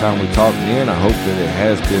Time we talk again, I hope that it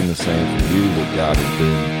has been the same for you, that God has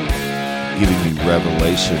been giving you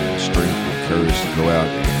revelation and strength and courage to go out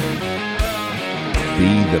and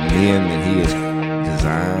be the men that He has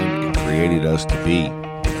designed and created us to be.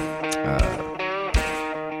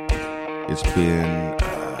 It's been,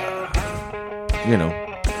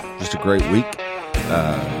 just a great week.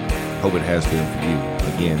 Hope it has been for you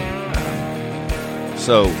again.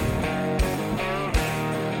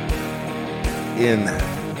 In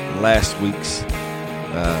last week's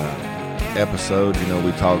episode,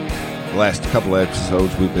 we talked, the last couple of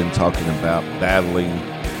episodes, we've been talking about battling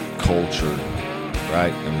culture,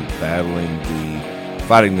 right? And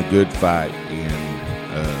fighting the good fight in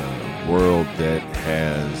a world that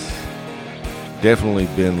has definitely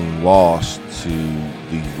been lost to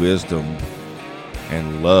the wisdom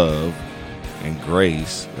and love and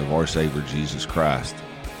grace of our Savior Jesus Christ.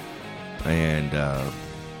 And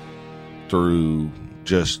through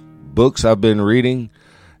just books I've been reading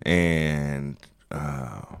and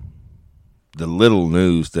the little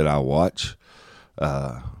news that I watch,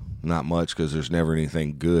 not much because there's never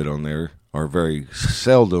anything good on there, or very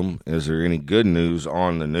seldom is there any good news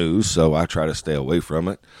on the news, so I try to stay away from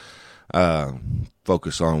it.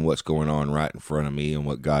 Focus on what's going on right in front of me and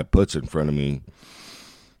what God puts in front of me.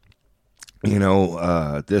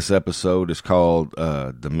 This episode is called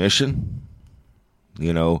The Mission.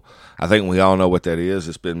 I think we all know what that is.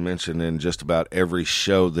 It's been mentioned in just about every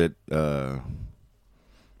show that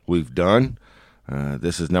we've done.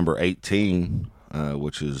 This is number 18,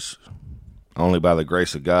 which is only by the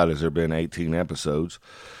grace of God has there been 18 episodes,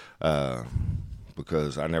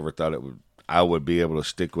 because I never thought I would be able to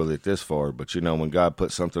stick with it this far. But when God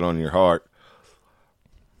puts something on your heart,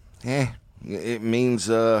 it means,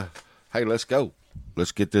 hey, let's go.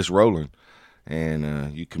 Let's get this rolling.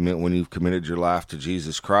 And when you've committed your life to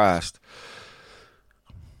Jesus Christ,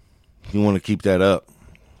 you want to keep that up.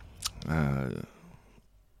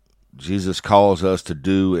 Jesus calls us to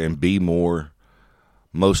do and be more,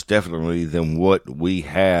 most definitely, than what we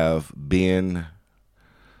have been.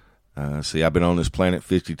 I've been on this planet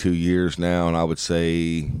 52 years now, and I would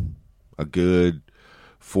say a good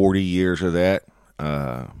 40 years of that,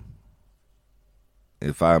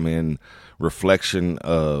 if I'm in reflection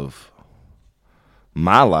of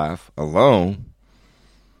my life alone,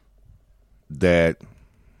 that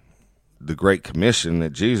the Great Commission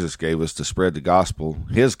that Jesus gave us to spread the gospel,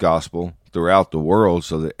 His gospel, throughout the world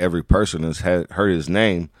so that every person has heard His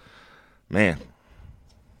name, man,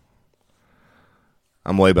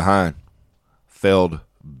 I'm way behind. Failed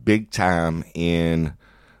big time in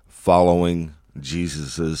following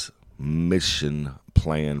Jesus's mission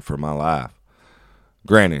plan for my life.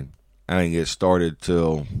 Granted, I didn't get started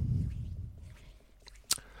till,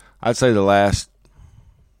 I'd say, the last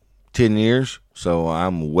 10 years, so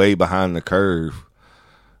I'm way behind the curve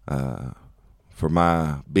for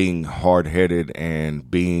my being hard-headed and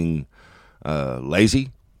being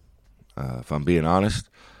lazy, if I'm being honest,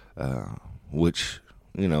 which,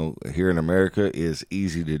 here in America is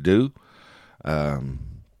easy to do.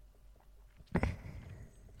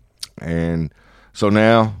 And so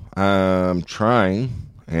now I'm trying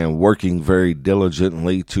and working very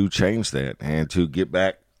diligently to change that and to get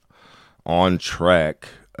back on track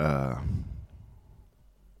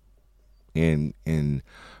in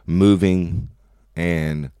moving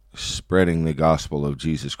and spreading the gospel of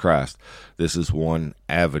Jesus Christ. This is one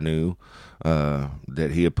avenue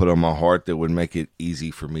that He had put on my heart that would make it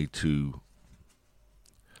easy for me to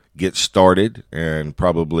get started and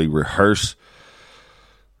probably rehearse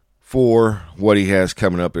for what He has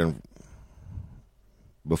coming up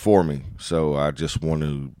before me. So I just want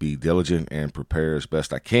to be diligent and prepare as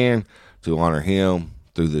best I can to honor Him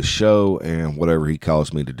through this show and whatever He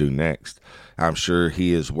calls me to do next. I'm sure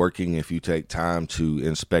He is working, if you take time to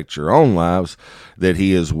inspect your own lives, that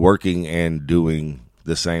He is working and doing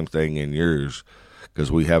the same thing in yours,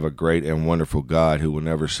 because we have a great and wonderful God who will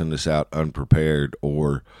never send us out unprepared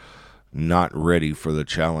or not ready for the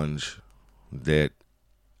challenge that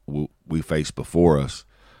we face before us.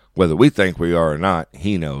 Whether we think we are or not,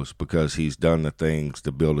 He knows, because He's done the things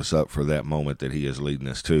to build us up for that moment that He is leading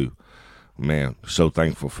us to. Man, so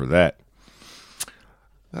thankful for that.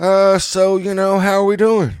 So, how are we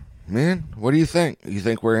doing, man? What do you think? You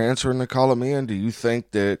think we're answering the call of man? Do you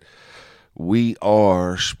think that we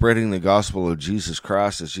are spreading the gospel of Jesus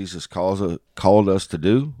Christ as Jesus called us to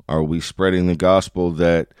do? Are we spreading the gospel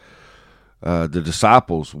that the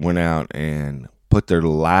disciples went out and put their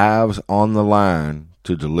lives on the line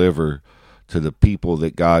to deliver to the people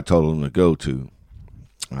that God told them to go to?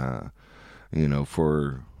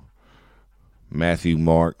 For Matthew,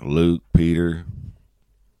 Mark, Luke, Peter,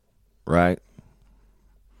 right?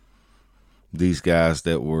 These guys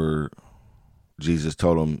Jesus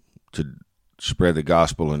told them to spread the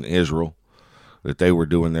gospel in Israel, that they were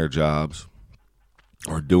doing their jobs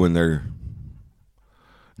or doing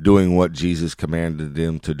what Jesus commanded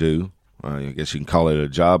them to do. I guess you can call it a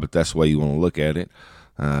job, but that's the way you want to look at it.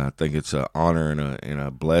 I think it's an honor and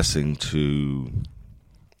a blessing to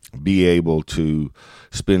be able to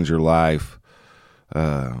spend your life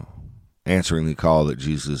answering the call that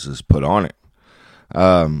Jesus has put on it.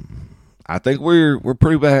 I think we're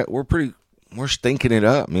pretty bad. We're stinking it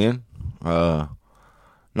up, man.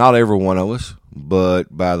 Not every one of us,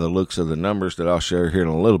 but by the looks of the numbers that I'll share here in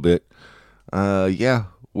a little bit,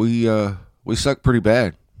 we suck pretty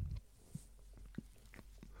bad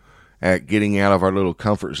at getting out of our little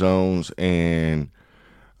comfort zones and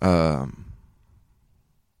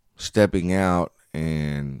stepping out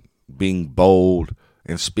and being bold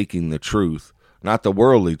and speaking the truth, not the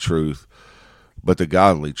worldly truth, but the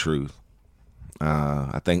godly truth.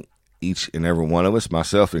 I think each and every one of us,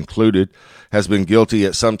 myself included, has been guilty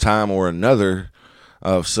at some time or another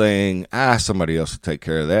of saying, somebody else will take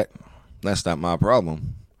care of that. That's not my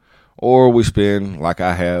problem. Or we spend, like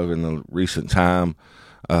I have in the recent time,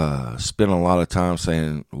 spend a lot of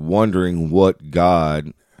time wondering what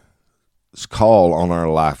God's call on our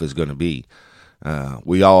life is going to be.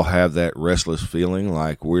 We all have that restless feeling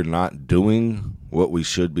like we're not doing what we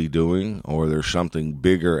should be doing, or there's something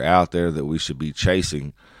bigger out there that we should be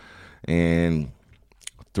chasing. And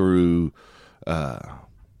through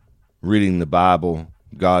reading the Bible,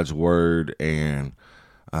 God's Word, and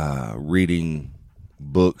reading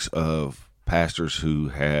books of pastors who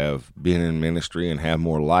have been in ministry and have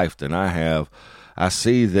more life than I have, I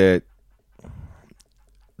see that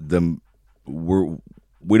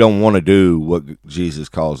we don't want to do what Jesus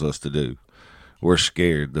calls us to do. We're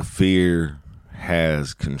scared. The fear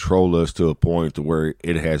has controlled us to a point to where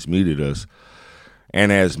it has muted us. And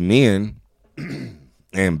as men,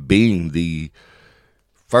 and being the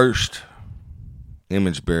first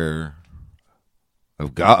image bearer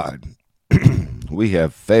of God, we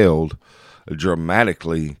have failed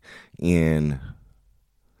dramatically in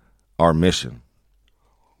our mission.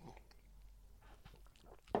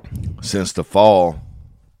 Since the fall,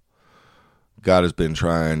 God has been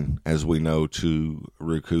trying, as we know, to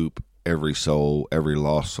recoup every soul, every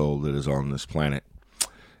lost soul that is on this planet.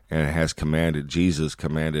 And Jesus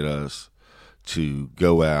commanded us to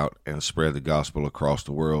go out and spread the gospel across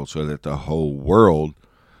the world so that the whole world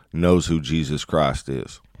knows who Jesus Christ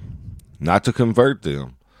is. Not to convert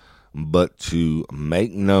them, but to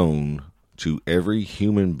make known to every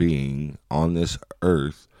human being on this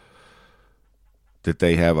earth that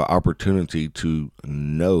they have an opportunity to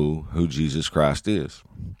know who Jesus Christ is.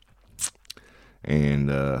 And,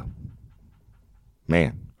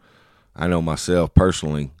 man, I know myself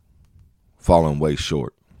personally falling way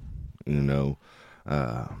short,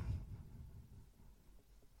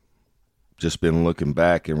 just been looking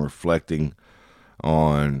back and reflecting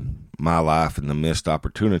on my life and the missed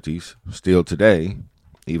opportunities still today.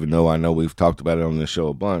 Even though I know we've talked about it on this show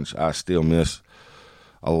a bunch, I still miss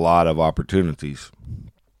a lot of opportunities,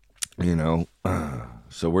 so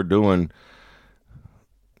we're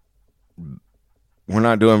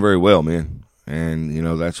not doing very well, man. And,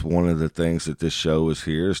 that's one of the things that this show is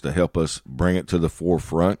here, is to help us bring it to the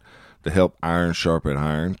forefront, to help iron sharpen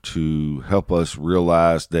iron, to help us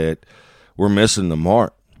realize that we're missing the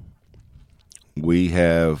mark. We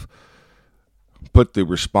have put the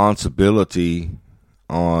responsibility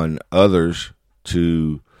on others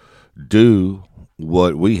to do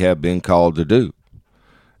what we have been called to do.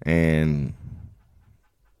 And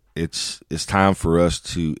it's time for us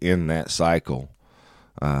to end that cycle.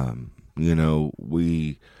 We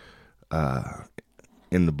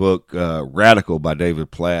in the book Radical by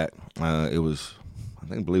David Platt, I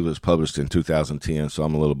believe it was published in 2010, so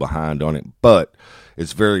I'm a little behind on it, but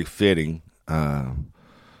it's very fitting, and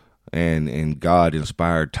God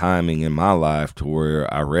inspired timing in my life to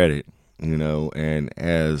where I read it, and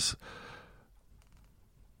as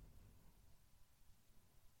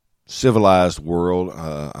civilized world,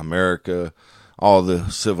 America, all the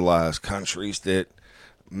civilized countries that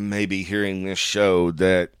may be hearing this show,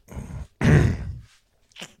 that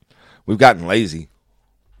we've gotten lazy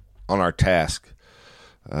on our task.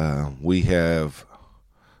 We have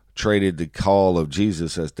traded the call of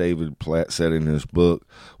Jesus, as David Platt said in his book,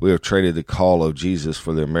 we have traded the call of Jesus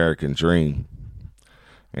for the American dream.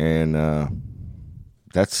 And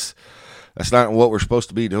that's not what we're supposed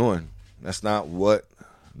to be doing. That's not what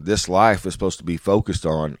this life is supposed to be focused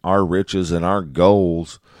on. Our riches and our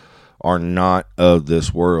goals are not of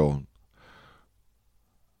this world.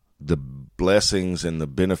 The blessings and the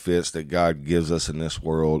benefits that God gives us in this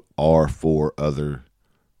world are for other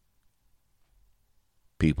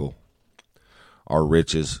people. Our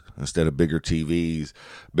riches, instead of bigger TVs,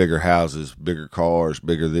 bigger houses, bigger cars,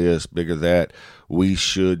 bigger this, bigger that, we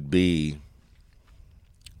should be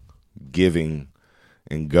giving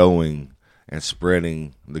and going and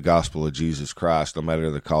spreading the gospel of Jesus Christ, no matter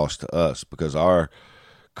the cost to us, because our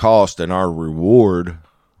cost and our reward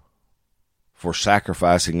for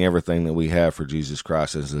sacrificing everything that we have for Jesus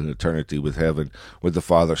Christ is an eternity with heaven, with the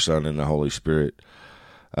Father, Son, and the Holy Spirit.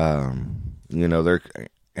 There,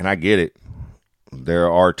 and I get it.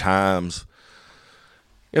 There are times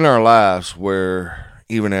in our lives where,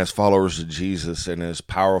 even as followers of Jesus, and as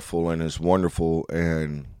powerful and as wonderful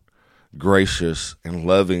and gracious and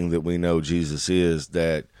loving that we know Jesus is,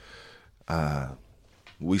 that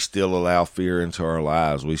we still allow fear into our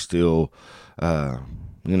lives. We still,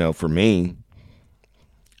 for me,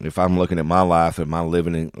 if I'm looking at my life, am I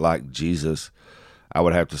living like Jesus? I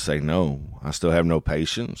would have to say no. I still have no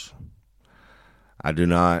patience. I do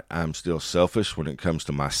not. I'm still selfish when it comes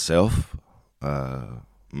to myself,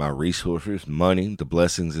 my resources, money, the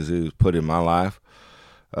blessings that He has put in my life.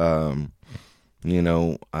 I'm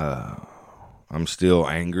still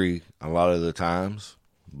angry a lot of the times.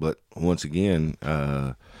 But once again,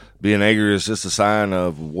 being angry is just a sign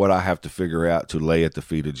of what I have to figure out to lay at the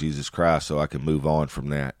feet of Jesus Christ so I can move on from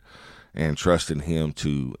that and trust in Him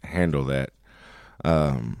to handle that.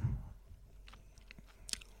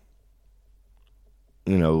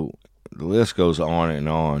 The list goes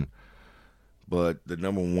on, but the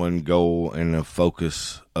number one goal and the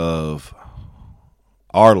focus of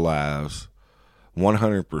our lives,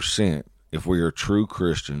 100%, if we are true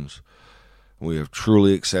Christians, we have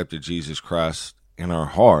truly accepted Jesus Christ in our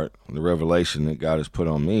heart, the revelation that God has put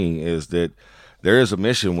on me is that there is a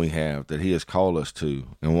mission we have that He has called us to.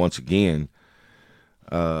 And once again,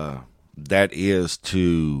 that is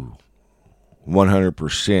to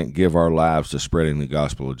 100% give our lives to spreading the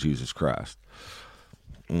gospel of Jesus Christ.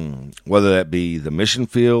 Whether that be the mission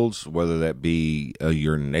fields, whether that be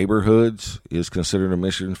your neighborhoods is considered a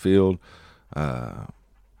mission field, the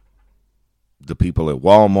people at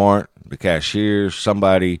Walmart, the cashiers,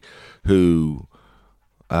 somebody who,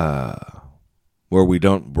 where we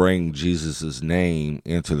don't bring Jesus' name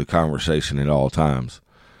into the conversation at all times.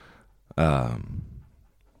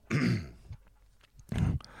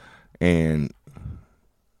 And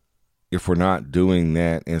if we're not doing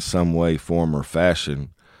that in some way, form, or fashion,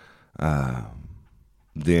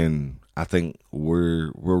 then I think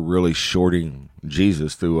we're really shorting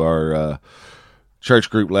Jesus. Through our church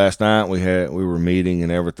group last night, we were meeting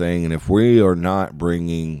and everything, and if we are not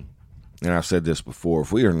bringing, and I've said this before,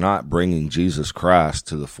 if we are not bringing Jesus Christ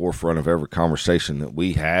to the forefront of every conversation that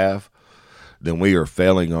we have, then we are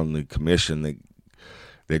failing on the commission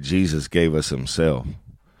that Jesus gave us Himself.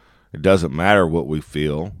 It doesn't matter what we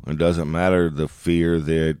feel. It doesn't matter the fear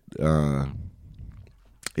that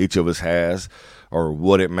each of us has or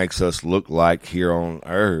what it makes us look like here on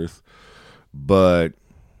earth. But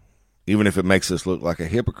even if it makes us look like a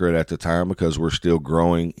hypocrite at the time because we're still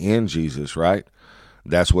growing in Jesus, right?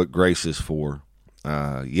 That's what grace is for.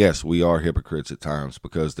 Yes, we are hypocrites at times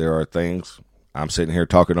because there are things, I'm sitting here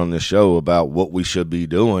talking on this show about what we should be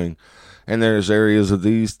doing, and there's areas of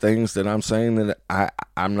these things that I'm saying that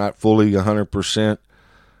I'm not fully 100%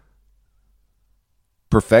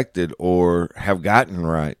 perfected or have gotten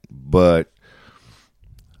right. But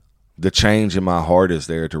the change in my heart is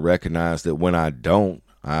there to recognize that when I don't,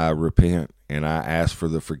 I repent and I ask for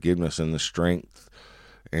the forgiveness and the strength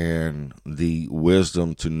and the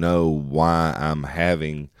wisdom to know why I'm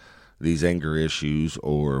having these anger issues,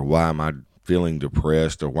 or why am I feeling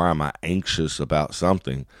depressed, or why am I anxious about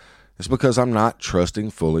something. It's because I'm not trusting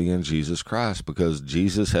fully in Jesus Christ, because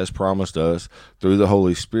Jesus has promised us through the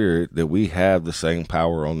Holy Spirit that we have the same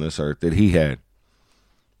power on this earth that He had.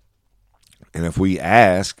 And if we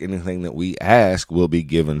ask, anything that we ask will be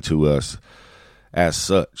given to us as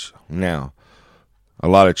such. Now, a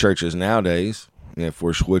lot of churches nowadays, if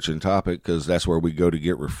we're switching topic, because that's where we go to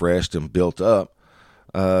get refreshed and built up,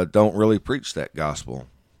 don't really preach that gospel.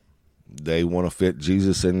 They want to fit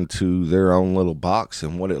Jesus into their own little box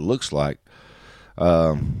and what it looks like.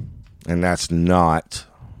 And that's not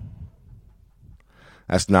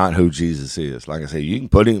who Jesus is. Like I said, you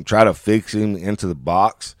can try to fix Him into the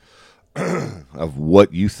box of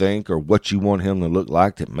what you think or what you want Him to look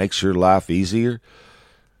like that makes your life easier.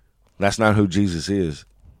 That's not who Jesus is.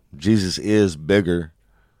 Jesus is bigger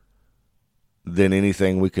than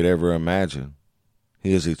anything we could ever imagine.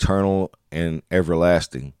 He is eternal and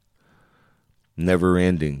everlasting, never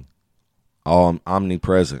ending,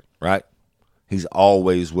 omnipresent, right? He's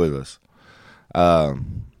always with us.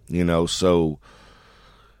 So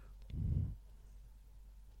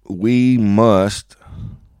we must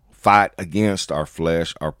fight against our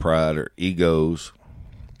flesh, our pride, our egos,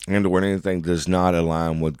 and when anything does not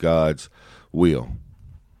align with God's will.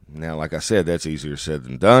 Now, like I said, that's easier said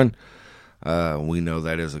than done. We know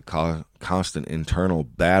that is a constant internal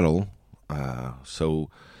battle. So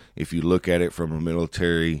if you look at it from a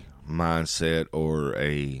military mindset or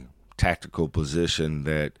a tactical position,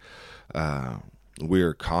 that we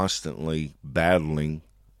are constantly battling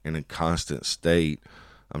in a constant state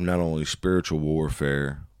of not only spiritual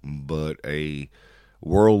warfare, but a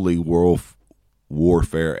worldly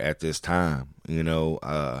warfare at this time.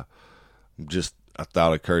 Just a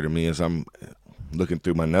thought occurred to me as I'm looking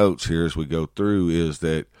through my notes here as we go through, is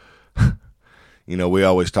that, we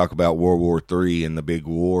always talk about World War III and the big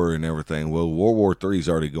war and everything. Well, World War III is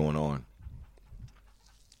already going on.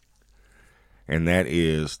 And that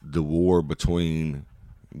is the war between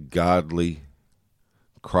godly,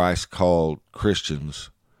 Christ-called Christians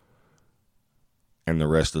and the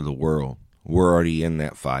rest of the world. We're already in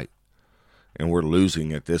that fight. And we're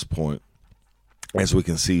losing at this point, as we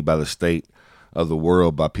can see by the state of the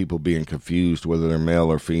world, by people being confused whether they're male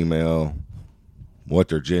or female, what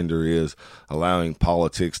their gender is, allowing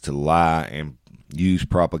politics to lie and use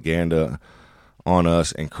propaganda on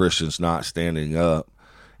us, and Christians not standing up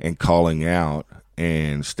and calling out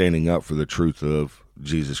and standing up for the truth of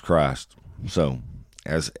Jesus Christ. So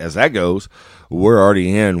as that goes, we're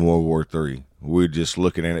already in World War III. We're just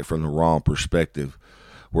looking at it from the wrong perspective.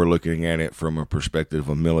 We're looking at it from a perspective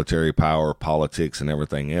of military power, politics, and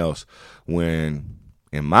everything else, when,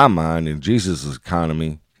 in my mind, in Jesus'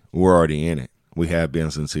 economy, we're already in it. We have been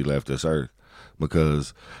since he left this earth,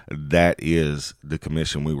 because that is the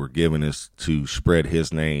commission we were given, is to spread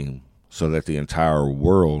his name so that the entire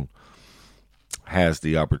world has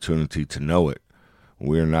the opportunity to know it.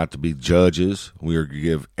 We are not to be judges. We are to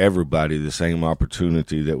give everybody the same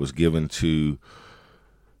opportunity that was given to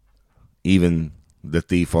even the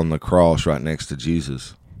thief on the cross right next to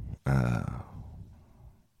Jesus.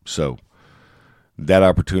 So that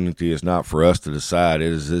opportunity is not for us to decide.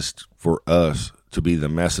 It is just for us to be the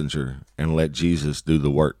messenger and let Jesus do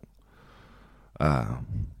the work.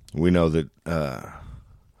 We know that,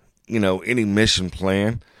 any mission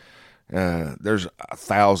plan, there's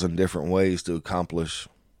 1,000 different ways to accomplish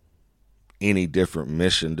any different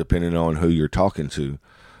mission depending on who you're talking to.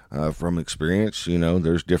 From experience,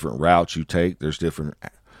 there's different routes you take. There's different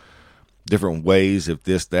ways if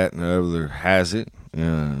this, that, and the other has it,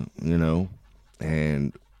 and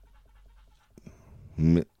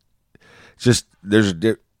just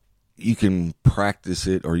you can practice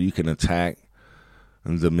it or you can attack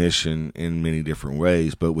the mission in many different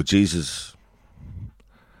ways. But with Jesus,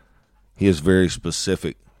 he is very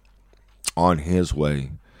specific on his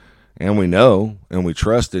way. And we know and we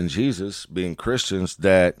trust in Jesus, being Christians,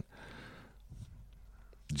 that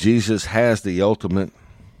Jesus has the ultimate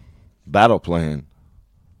battle plan.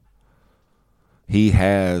 He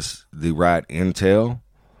has the right intel.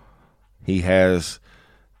 He has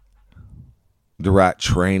the right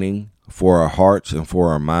training for our hearts and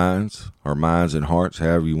for our minds and hearts,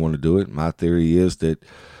 however you want to do it. My theory is that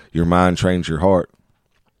your mind trains your heart.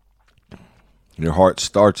 Your heart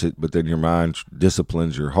starts it, but then your mind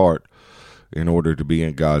disciplines your heart in order to be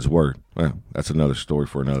in God's word. Well, that's another story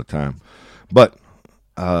for another time. But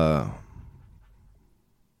the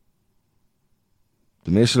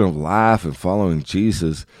mission of life and following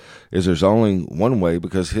Jesus is there's only one way,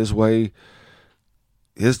 because his way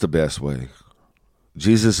is the best way.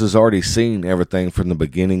 Jesus has already seen everything from the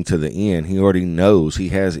beginning to the end. He already knows. He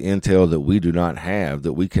has intel that we do not have,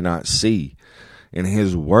 that we cannot see. And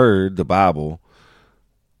his word, the Bible,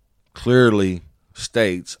 clearly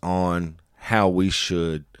states on how we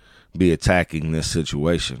should be attacking this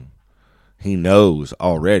situation. He knows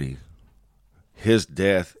already. His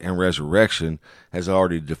death and resurrection has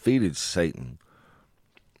already defeated Satan.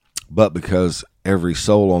 But because every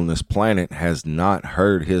soul on this planet has not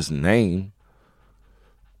heard his name,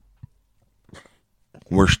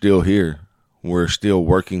 we're still here. We're still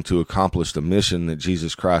working to accomplish the mission that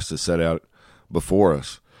Jesus Christ has set out before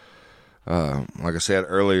us. Like I said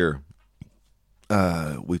earlier,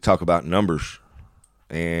 we talk about numbers,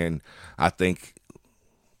 and I think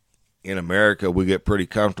in America we get pretty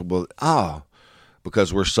comfortable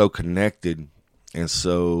because we're so connected and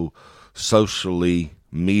so socially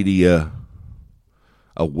media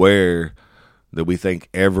aware that we think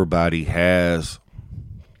everybody has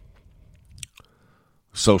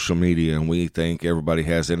social media, and we think everybody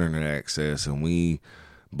has internet access, and we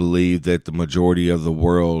believe that the majority of the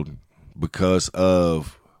world because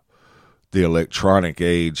of the electronic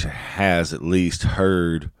age, has at least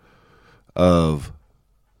heard of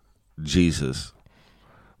Jesus.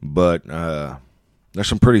 But there's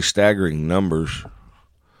some pretty staggering numbers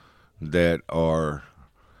that are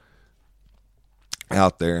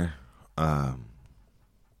out there.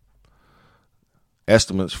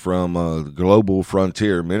 Estimates from Global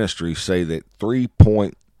Frontier Ministry say that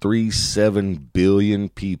 3.37 billion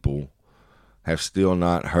people have still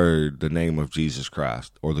not heard the name of Jesus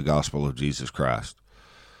Christ or the gospel of Jesus Christ.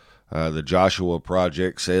 The Joshua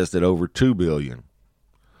Project says that over 2 billion.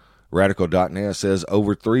 Radical.net says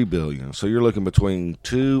over 3 billion. So you're looking between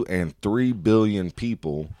 2 and 3 billion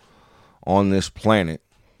people on this planet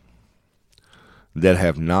that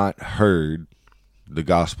have not heard the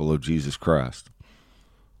gospel of Jesus Christ.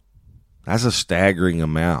 That's a staggering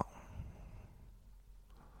amount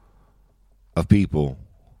of people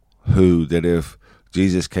who, that if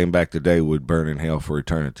Jesus came back today, would burn in hell for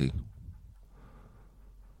eternity.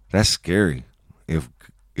 That's scary. If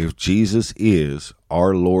Jesus is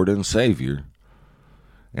our Lord and Savior,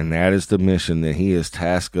 and that is the mission that he has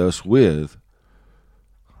tasked us with,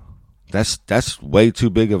 that's way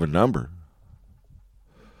too big of a number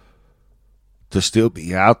to still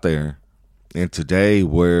be out there. And today,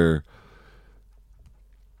 where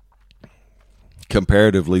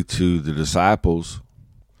comparatively to the disciples,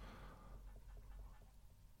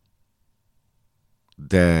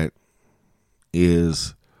 that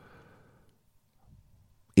is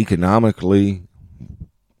economically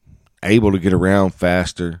able to get around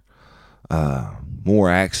faster, more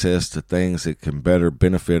access to things that can better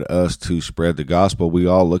benefit us to spread the gospel. We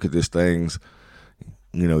all look at these things,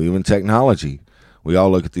 even technology. We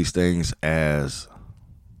all look at these things as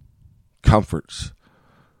comforts.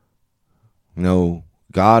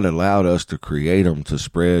 God allowed us to create them to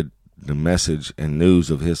spread the message and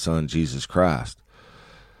news of his son, Jesus Christ.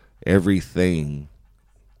 Everything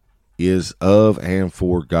is of and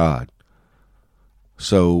for God.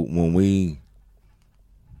 So when we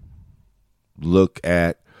look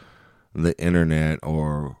at the internet,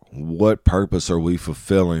 or what purpose are we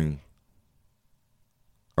fulfilling,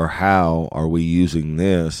 or how are we using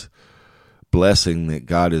this blessing that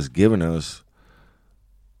God has given us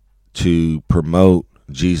to promote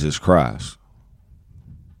Jesus Christ?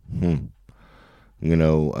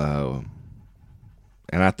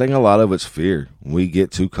 And I think a lot of it's fear. We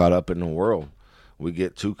get too caught up in the world. We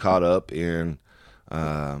get too caught up in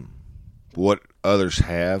what others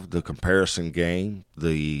have, the comparison game,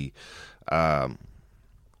 the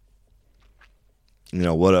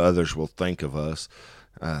what others will think of us.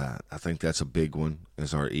 I think that's a big one,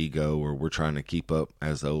 is our ego, or we're trying to keep up,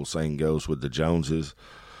 as the old saying goes, with the Joneses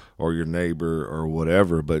or your neighbor or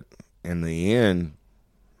whatever. But in the end,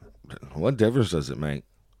 what difference does it make?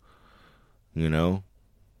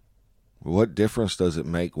 What difference does it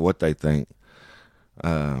make what they think?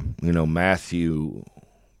 Matthew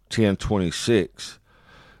 10:26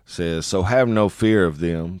 says, "So have no fear of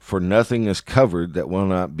them, for nothing is covered that will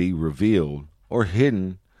not be revealed, or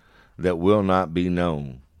hidden that will not be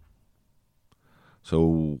known."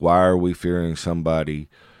 So why are we fearing somebody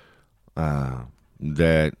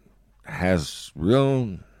that has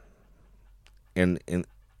real, in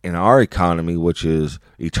our economy, which is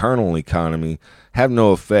eternal economy, have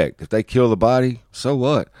no effect? If they kill the body, so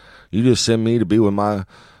what? You just send me to be with my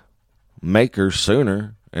maker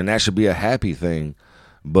sooner, and that should be a happy thing.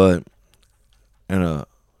 But in a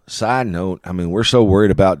side note, we're so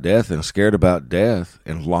worried about death and scared about death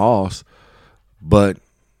and loss, but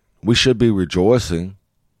we should be rejoicing,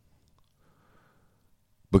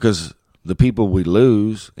 because the people we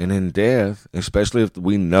lose, and in death, especially if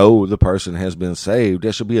we know the person has been saved,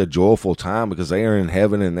 that should be a joyful time, because they are in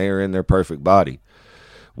heaven and they are in their perfect body.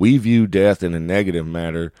 We view death in a negative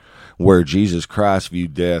manner, where Jesus Christ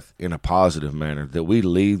viewed death in a positive manner, that we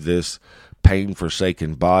leave this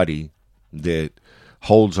pain-forsaken body that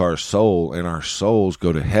holds our soul, and our souls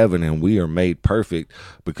go to heaven, and we are made perfect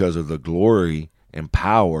because of the glory and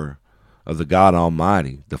power of the God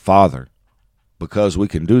Almighty, the Father. Because we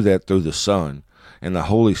can do that through the Son, and the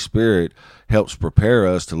Holy Spirit helps prepare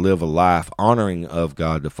us to live a life honoring of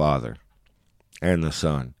God the Father and the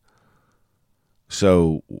Son.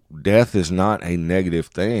 So death is not a negative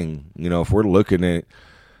thing. If we're looking at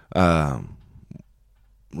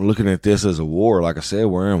this as a war, like I said,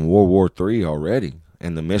 we're in World War III already,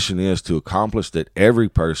 and the mission is to accomplish that every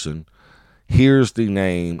person hears the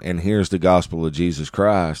name and hears the gospel of Jesus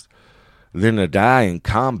Christ, then to die in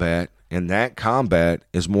combat. And that combat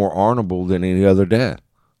is more honorable than any other death.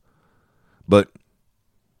 But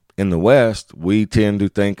In the West, we tend to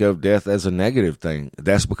think of death as a negative thing.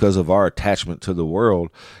 That's because of our attachment to the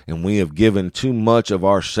world, and we have given too much of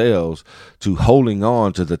ourselves to holding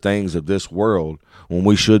on to the things of this world when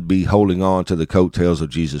we should be holding on to the coattails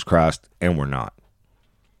of Jesus Christ, and we're not.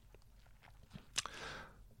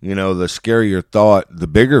 You know, the scarier thought, the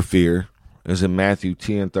bigger fear is in Matthew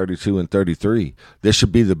 10:32 and 33. This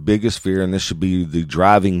should be the biggest fear, and this should be the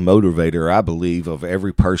driving motivator, I believe, of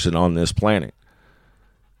every person on this planet.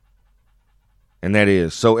 And that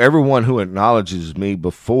is, so everyone who acknowledges me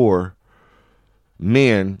before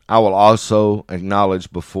men, I will also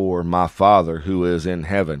acknowledge before my Father who is in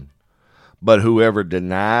heaven. But whoever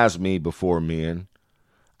denies me before men,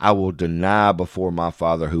 I will deny before my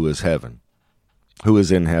Father who is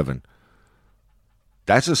in heaven.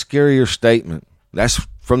 That's a scarier statement. That's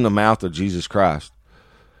from the mouth of Jesus Christ.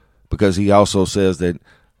 Because he also says that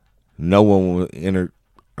no one will enter,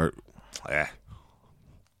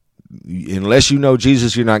 unless you know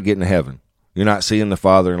Jesus, you're not getting to heaven. You're not seeing the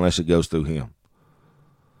Father unless it goes through him.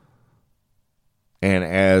 And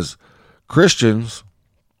as Christians,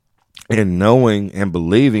 in knowing and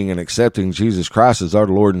believing and accepting Jesus Christ as our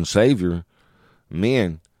Lord and Savior,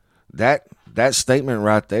 men, that statement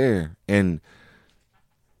right there and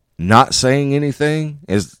not saying anything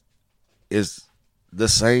is the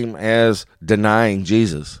same as denying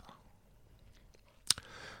Jesus.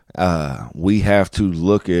 We have to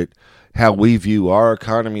look at how we view our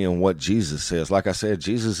economy and what Jesus says. Like I said,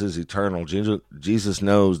 Jesus is eternal. Jesus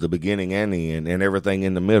knows the beginning and the end and everything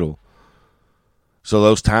in the middle. So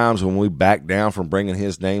those times when we back down from bringing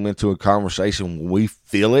his name into a conversation, when we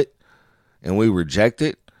feel it and we reject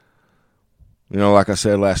it, you know, like I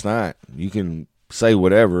said last night, you can say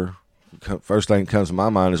whatever. First thing that comes to my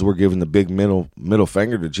mind is we're giving the big middle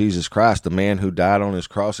finger to Jesus Christ, the man who died on his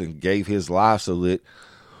cross and gave his life so that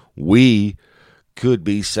we could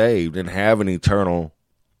be saved and have an eternal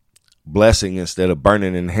blessing instead of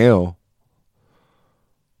burning in hell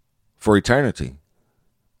for eternity.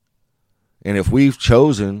 And if we've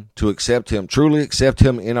chosen to accept him, truly accept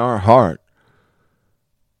him in our heart,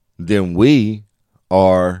 then we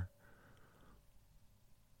are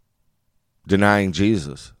denying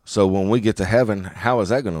Jesus. So when we get to heaven, how is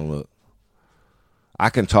that going to look? I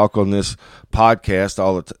can talk on this podcast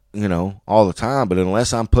all the time, but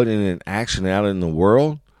unless I'm putting it in action out in the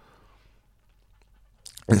world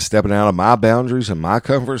and stepping out of my boundaries and my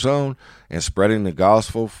comfort zone and spreading the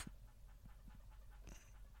gospel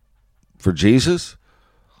for Jesus,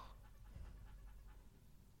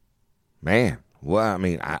 man, well, I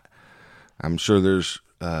mean, I'm sure there's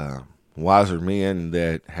wiser men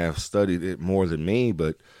that have studied it more than me,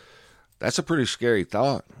 but that's a pretty scary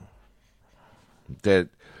thought. That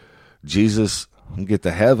Jesus can get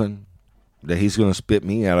to heaven, that he's going to spit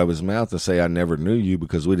me out of his mouth and say, I never knew you,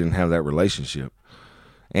 because we didn't have that relationship.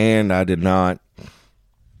 And I did not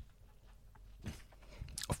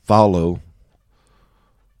follow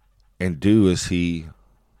and do as he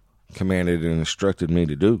commanded and instructed me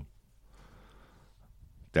to do.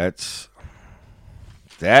 That's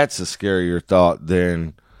a scarier thought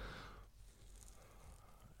than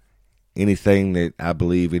anything that I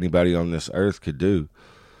believe anybody on this earth could do.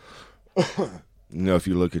 If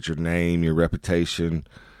you look at your name, your reputation,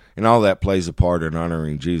 and all that plays a part in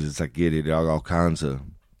honoring Jesus. I get it. All kinds of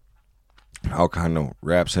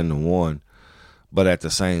wraps into one. But at the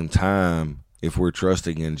same time, if we're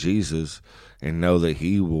trusting in Jesus and know that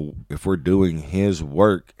he will, if we're doing his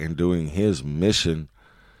work and doing his mission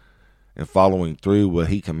and following through what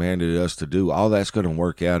he commanded us to do, all that's going to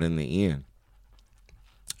work out in the end.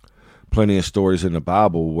 Plenty of stories in the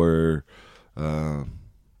Bible where, not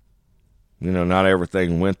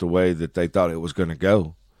everything went the way that they thought it was going to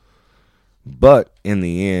go. But in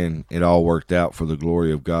the end, it all worked out for the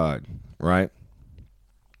glory of God, right?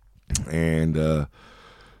 And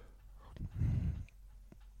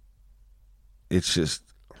it's just,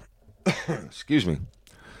 excuse me,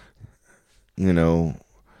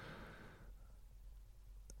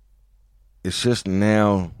 it's just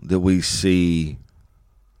now that we see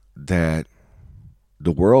that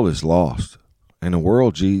the world is lost and the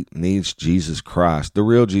world needs Jesus Christ, the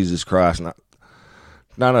real Jesus Christ, not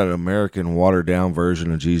an American watered down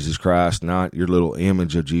version of Jesus Christ, not your little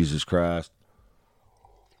image of Jesus Christ.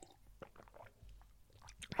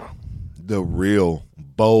 The real,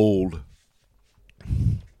 bold,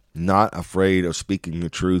 not afraid of speaking the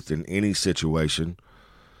truth in any situation,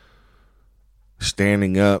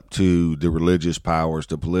 standing up to the religious powers,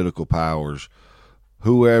 the political powers,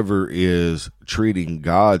 whoever is treating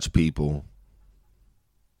God's people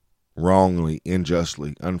wrongly,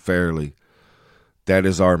 unjustly, unfairly, That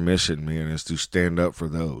is our mission, man, is to stand up for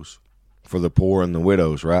those, for the poor and the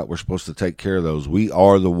widows, right? We're supposed to take care of those. We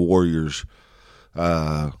are the warriors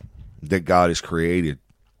that God has created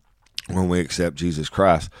when we accept Jesus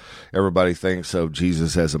Christ. Everybody thinks of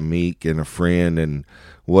Jesus as a meek and a friend and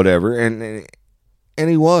whatever, and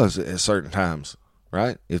he was at certain times,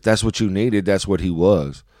 right? If that's what you needed, that's what he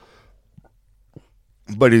was.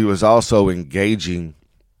 But he was also engaging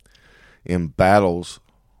in battles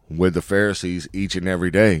with the Pharisees each and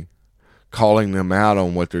every day, calling them out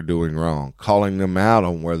on what they're doing wrong, calling them out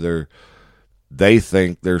on whether they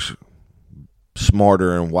think they're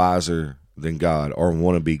smarter and wiser than God or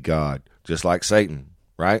want to be God, just like Satan,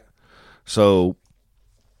 right? So,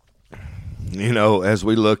 as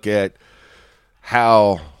we look at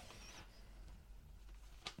how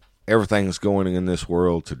everything's going in this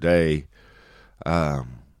world today,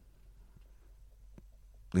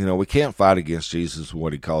 we can't fight against Jesus and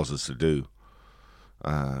what he calls us to do.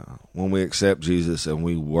 When we accept Jesus and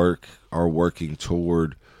we are working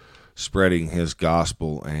toward spreading his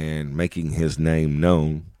gospel and making his name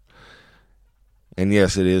known, and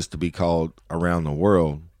yes, it is to be called around the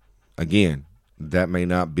world. Again, that may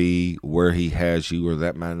not be where he has you, or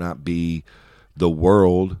that might not be the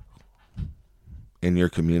world in your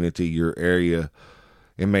community, your area.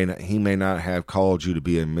 He may not have called you to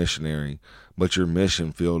be a missionary, but your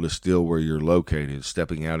mission field is still where you're located,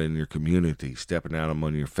 stepping out in your community, stepping out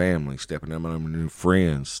among your family, stepping out among your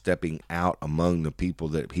friends, stepping out among the people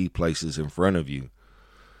that he places in front of you.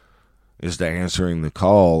 Is to answering the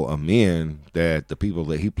call of men that the people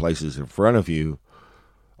that he places in front of you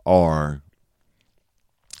are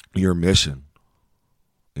your mission.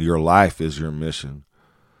 Your life is your mission.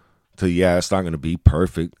 So it's not going to be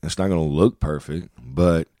perfect. It's not going to look perfect,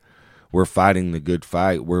 but we're fighting the good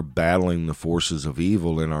fight. We're battling the forces of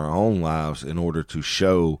evil in our own lives in order to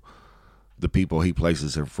show the people he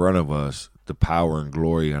places in front of us the power and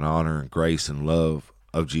glory and honor and grace and love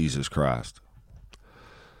of Jesus Christ.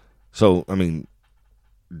 So,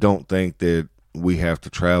 don't think that we have to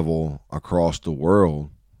travel across the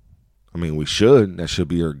world. We should. That should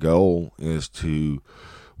be our goal, is to,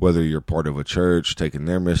 whether you're part of a church, taking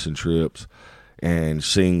their mission trips and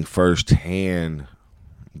seeing firsthand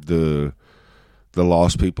the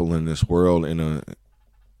lost people in this world in a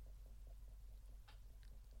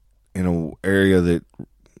area that,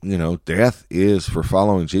 death is, for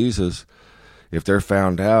following Jesus, if they're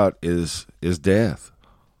found out, is death.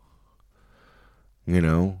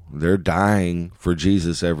 They're dying for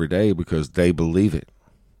Jesus every day because they believe it.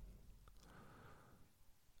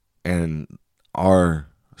 And our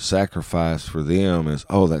sacrifice for them is,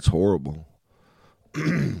 that's horrible.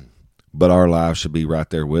 But our lives should be right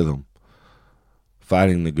there with them,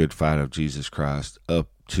 fighting the good fight of Jesus Christ, up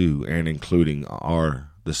to and including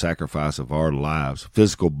the sacrifice of our lives,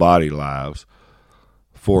 physical body lives,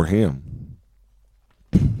 for him.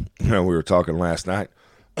 We were talking last night,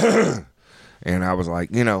 and I was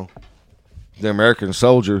like, the American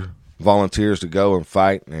soldier volunteers to go and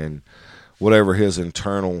fight, and whatever his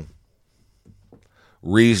internal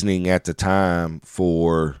reasoning at the time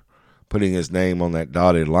for putting his name on that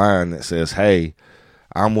dotted line that says, hey,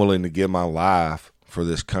 I'm willing to give my life for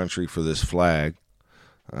this country, for this flag,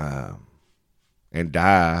 and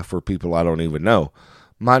die for people I don't even know.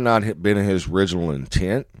 Might not have been his original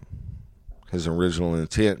intent. His original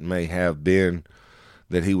intent may have been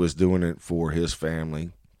that he was doing it for his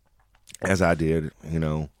family, as I did,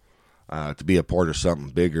 to be a part of something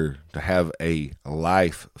bigger, to have a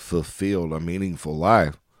life fulfilled, a meaningful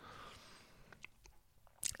life.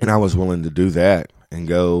 And I was willing to do that and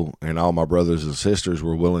go, and all my brothers and sisters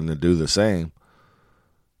were willing to do the same.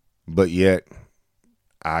 But yet,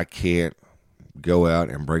 I can't go out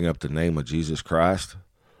and bring up the name of Jesus Christ.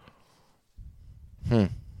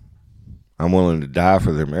 I'm willing to die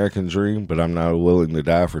for the American dream, but I'm not willing to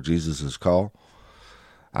die for Jesus' call.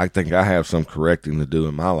 I think I have some correcting to do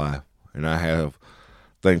in my life, and I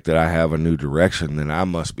think that I have a new direction that I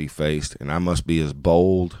must be faced, and I must be as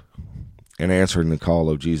bold in answering the call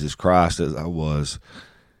of Jesus Christ as I was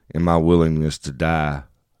in my willingness to die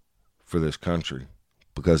for this country,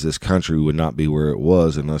 because this country would not be where it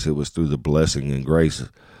was unless it was through the blessing and grace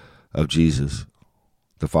of Jesus,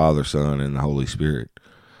 the Father, Son, and the Holy Spirit.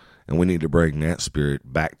 And we need to bring that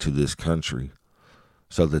spirit back to this country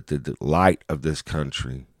so that the light of this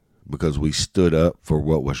country, because we stood up for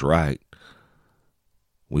what was right,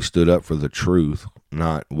 we stood up for the truth,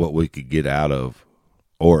 not what we could get out of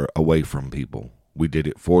or away from people. We did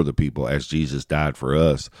it for the people as Jesus died for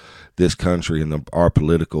us. This country and our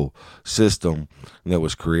political system that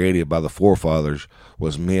was created by the forefathers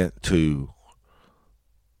was meant to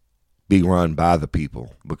be run by the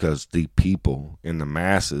people, because the people in the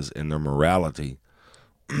masses in their morality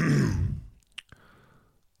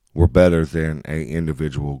were better than a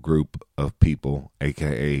individual group of people,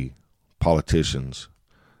 aka politicians,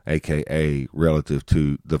 aka relative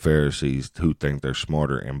to the Pharisees, who think they're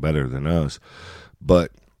smarter and better than us.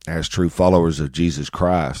 But as true followers of Jesus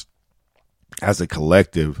Christ, as a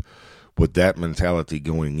collective, with that mentality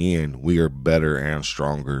going in, we are better and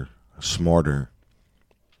stronger, smarter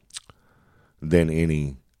than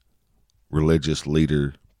any religious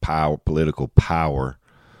leader, power, political power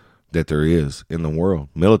that there is in the world,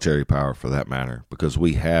 military power for that matter, because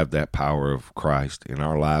we have that power of Christ, and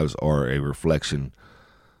our lives are a reflection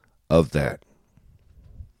of that.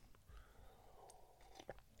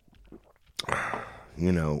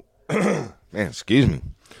 You know, man, excuse me.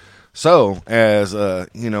 So, as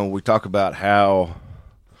we talk about how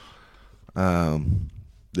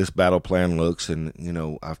this battle plan looks, and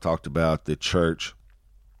I've talked about the church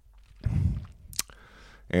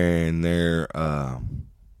and their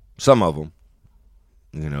some of them,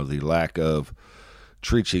 the lack of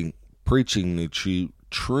preaching the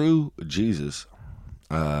true Jesus.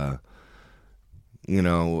 As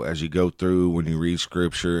you go through, when you read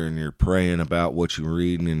scripture and you're praying about what you're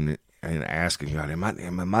reading and asking God,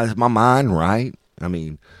 is my mind right? I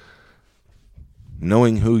mean,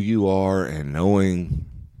 knowing who you are and knowing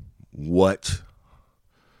what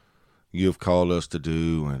you have called us to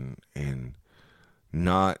do, and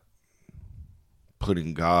not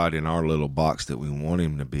putting God in our little box that we want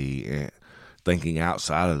him to be, and thinking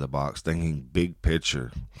outside of the box, thinking big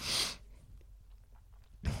picture.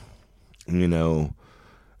 Am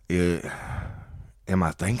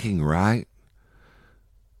I thinking right?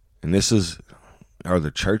 And are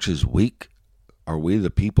the churches weak? Are we,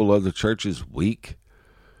 the people of the churches, weak?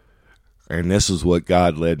 And this is what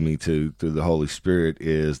God led me to through the Holy Spirit,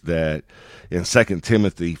 is that in 2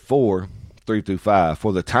 Timothy 4, 3-5,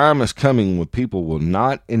 for the time is coming when people will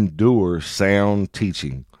not endure sound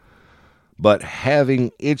teaching, but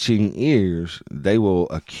having itching ears, they will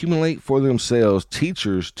accumulate for themselves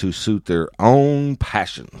teachers to suit their own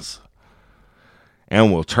passions,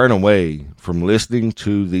 and will turn away from listening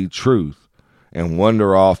to the truth and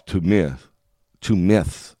wander off to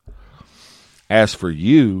myths. As for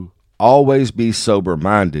you, always be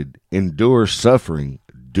sober-minded, endure suffering,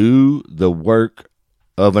 do the work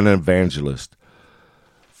of an evangelist,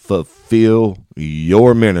 fulfill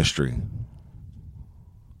your ministry.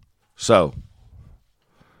 So,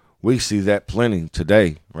 we see that plenty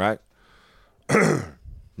today, right?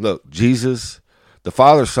 Look, Jesus, the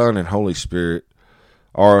Father, Son, and Holy Spirit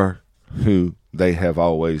are who they have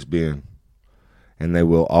always been, and they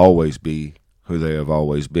will always be who they have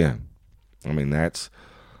always been. I mean, that's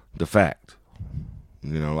the fact.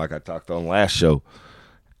 Like I talked on last show,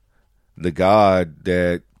 the God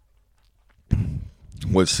that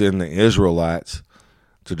would send the Israelites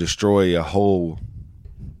to destroy a whole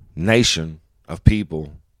nation of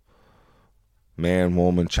people, man,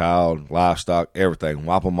 woman, child, livestock, everything,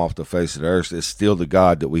 wipe them off the face of the earth, is still the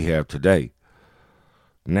God that we have today.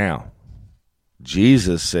 Now,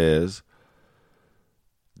 Jesus says,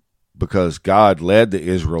 because God led the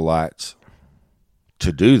Israelites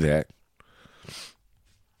to do that,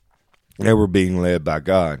 they were being led by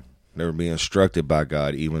God. They were being instructed by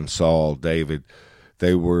God. Even Saul, David,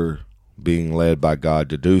 they were being led by God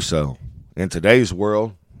to do so. In today's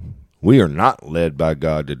world, we are not led by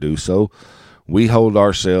God to do so. We hold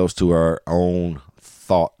ourselves to our own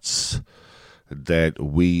thoughts that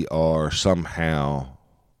we are somehow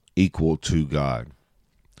equal to God.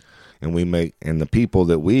 And the people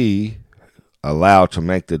that we allow to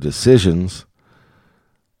make the decisions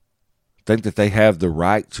think that they have the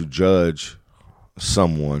right to judge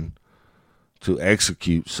someone, to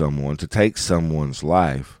execute someone, to take someone's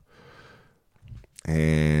life.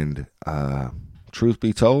 And truth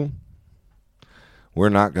be told, we're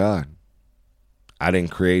not God. I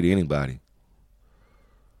didn't create anybody.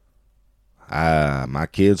 My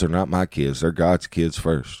kids are not my kids. They're God's kids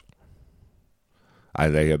first.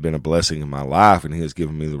 They have been a blessing in my life, and he has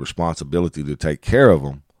given me the responsibility to take care of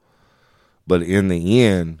them. But in the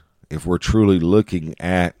end, if we're truly looking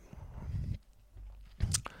at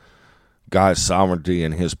God's sovereignty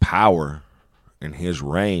and his power and his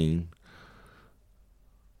reign,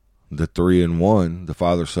 the 3 in 1, the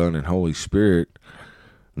Father, Son, and Holy Spirit,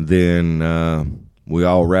 then we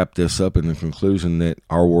all wrap this up in the conclusion that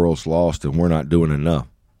our world's lost and we're not doing enough.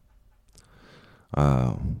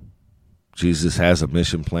 Jesus has a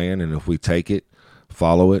mission plan, and if we take it,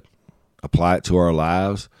 follow it, apply it to our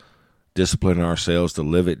lives, discipline ourselves to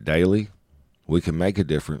live it daily, we can make a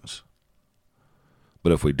difference.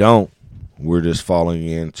 But if we don't, we're just falling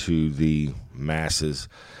into the masses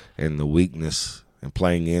and the weakness and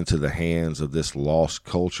playing into the hands of this lost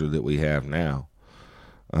culture that we have now.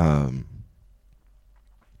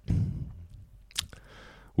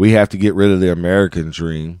 We have to get rid of the American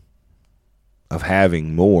dream of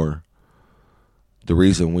having more. The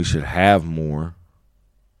reason we should have more.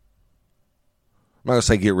 I'm not going to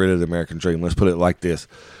say get rid of the American dream. Let's put it like this.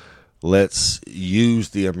 Let's use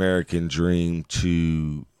the American dream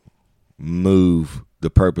to move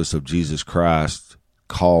the purpose of Jesus Christ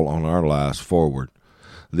call on our lives forward.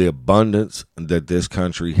 The abundance that this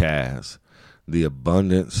country has, the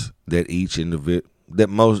abundance that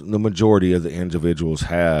the majority of the individuals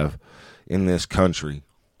have in this country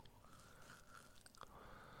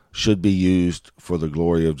should be used for the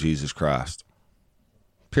glory of Jesus Christ.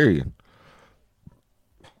 Period.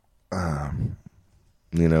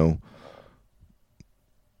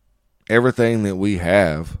 Everything that we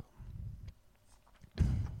have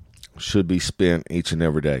should be spent each and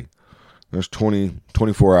every day. There's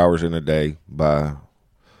 24 hours in a day by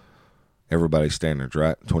everybody's standards,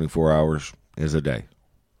 right? 24 hours is a day.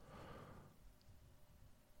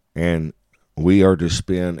 And we are to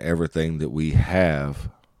spend everything that we have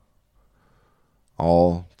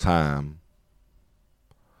all time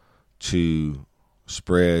to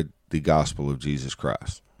spread the gospel of Jesus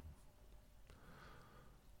Christ.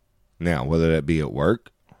 Now, whether that be at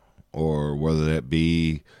work or whether that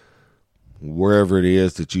be wherever it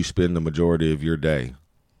is that you spend the majority of your day.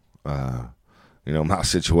 My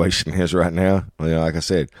situation is right now, like I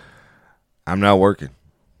said, I'm not working.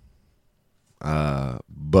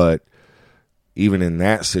 But even in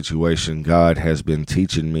that situation, God has been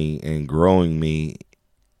teaching me and growing me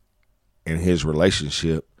in his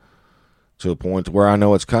relationship to a point where I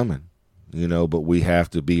know it's coming, but we have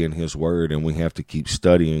to be in his word and we have to keep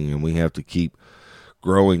studying and we have to keep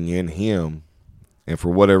growing in him. And for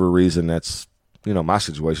whatever reason, that's, my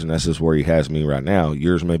situation, that's just where he has me right now.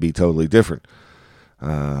 Yours may be totally different.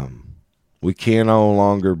 We can no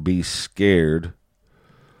longer be scared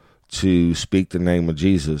to speak the name of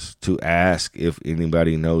Jesus, to ask if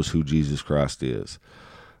anybody knows who Jesus Christ is.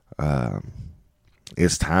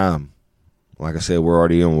 It's time. Like I said, we're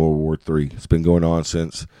already in World War III. It's been going on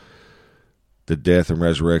since the death and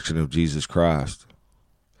resurrection of Jesus Christ.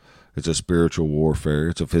 It's a spiritual warfare.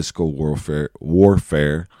 It's a physical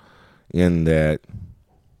warfare in that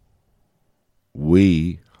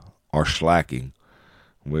we are slacking.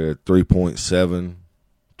 We're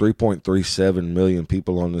 3.37 million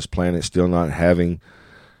people on this planet still not having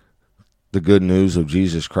the good news of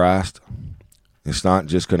Jesus Christ. It's not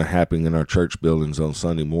just going to happen in our church buildings on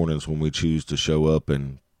Sunday mornings when we choose to show up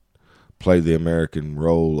and play the American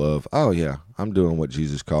role of, oh yeah, I'm doing what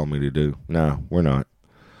Jesus called me to do. No, we're not.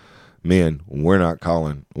 Men, we're not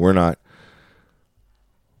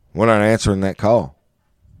answering that call.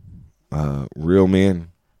 Real men,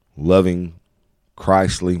 loving,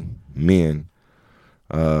 Christly men,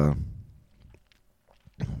 we're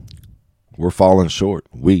falling short.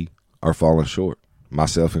 We are falling short,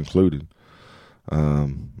 myself included.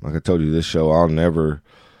 Like I told you, this show, I'll never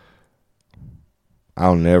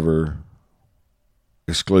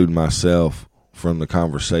exclude myself from the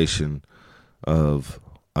conversation of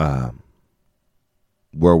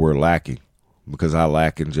where we're lacking, because I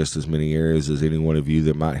lack in just as many areas as any one of you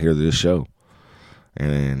that might hear this show.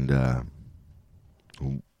 And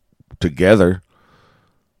together,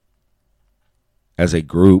 as a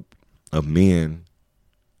group of men,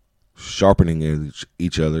 sharpening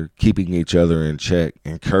each other, keeping each other in check,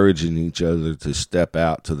 encouraging each other to step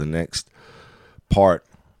out to the next part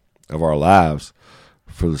of our lives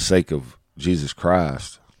for the sake of Jesus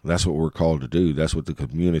Christ. That's what we're called to do. That's what the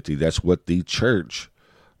community, that's what the church,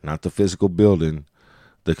 not the physical building,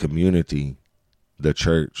 the community, the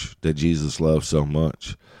church that Jesus loves so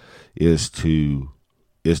much is to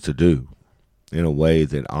do in a way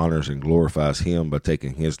that honors and glorifies him by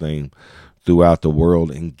taking his name throughout the world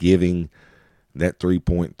and giving that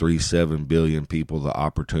 3.37 billion people the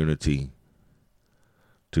opportunity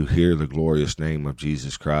to hear the glorious name of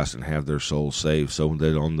Jesus Christ and have their souls saved, so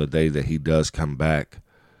that on the day that he does come back,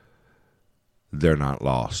 they're not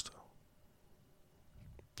lost.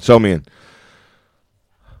 So, men,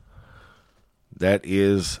 that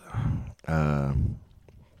is the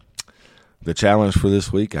challenge for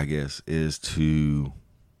this week, I guess, is to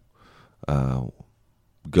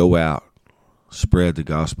go out, spread the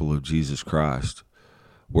gospel of Jesus Christ.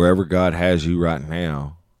 Wherever God has you right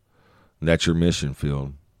now, that's your mission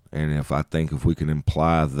field. And if we can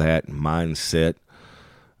imply that mindset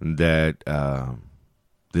that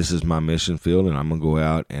this is my mission field and I'm going to go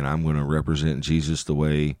out and I'm going to represent Jesus the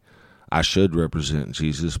way I should represent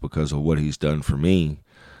Jesus because of what he's done for me,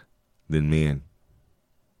 then men,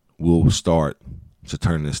 we'll start to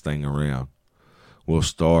turn this thing around. We'll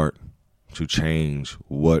start to change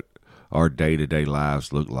what our day-to-day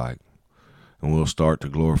lives look like. And we'll start to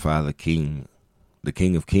glorify the King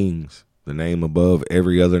of Kings. The name above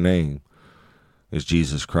every other name is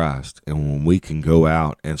Jesus Christ. And when we can go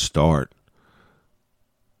out and start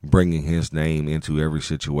bringing his name into every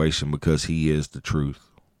situation, because he is the truth.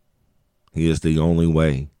 He is the only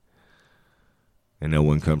way. And no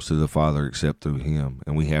one comes to the Father except through him.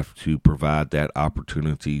 And we have to provide that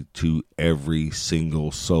opportunity to every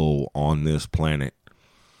single soul on this planet.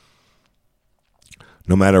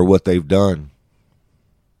 No matter what they've done,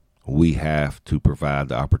 we have to provide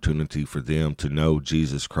the opportunity for them to know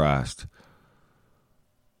Jesus Christ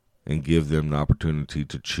and give them the opportunity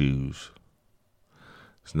to choose.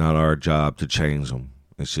 It's not our job to change them.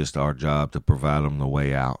 It's just our job to provide them the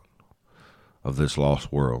way out of this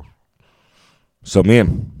lost world. So,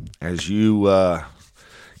 men, as you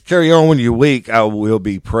carry on with your week, I will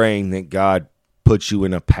be praying that God puts you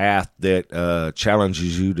in a path that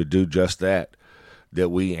challenges you to do just that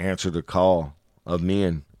we answer the call of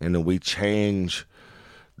men, and that we change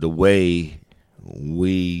the way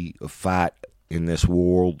we fight in this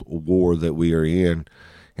world war that we are in,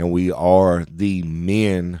 and we are the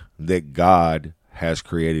men that God has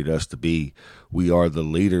created us to be. We are the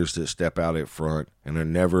leaders that step out at front and are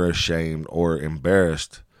never ashamed or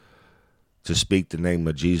embarrassed to speak the name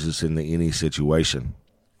of Jesus into any situation.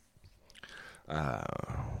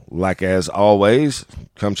 Like as always,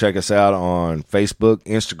 come check us out on Facebook,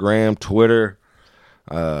 Instagram, Twitter.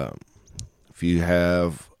 If you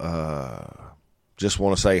have just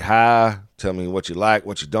want to say hi, tell me what you like,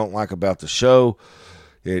 what you don't like about the show,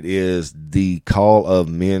 it is the Call of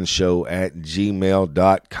Men Show at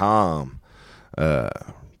gmail.com.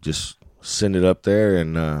 Just send it up there,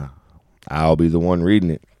 and I'll be the one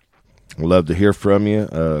reading it. I'd love to hear from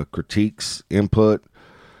you. Critiques, input,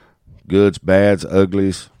 goods, bads,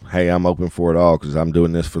 uglies. Hey, I'm open for it all because I'm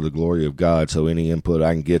doing this for the glory of God. So any input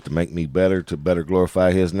I can get to make me better, to better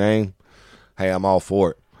glorify his name, hey, I'm all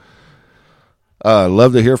for it.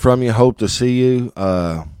 Love to hear from you. Hope to see you.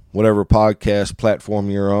 Whatever podcast platform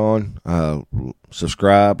you're on,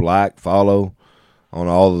 subscribe, like, follow on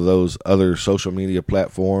all of those other social media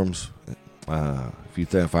platforms. If you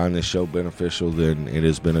find this show beneficial, then it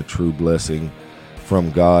has been a true blessing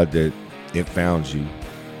from God that it found you.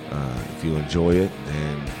 If you enjoy it,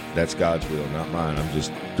 then that's God's will, not mine. I'm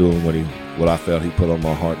just doing what I felt he put on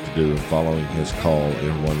my heart to do and following his call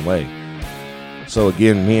in one way. So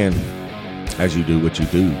again, men, as you do what you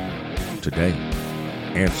do today,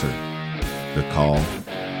 answer the call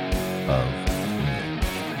of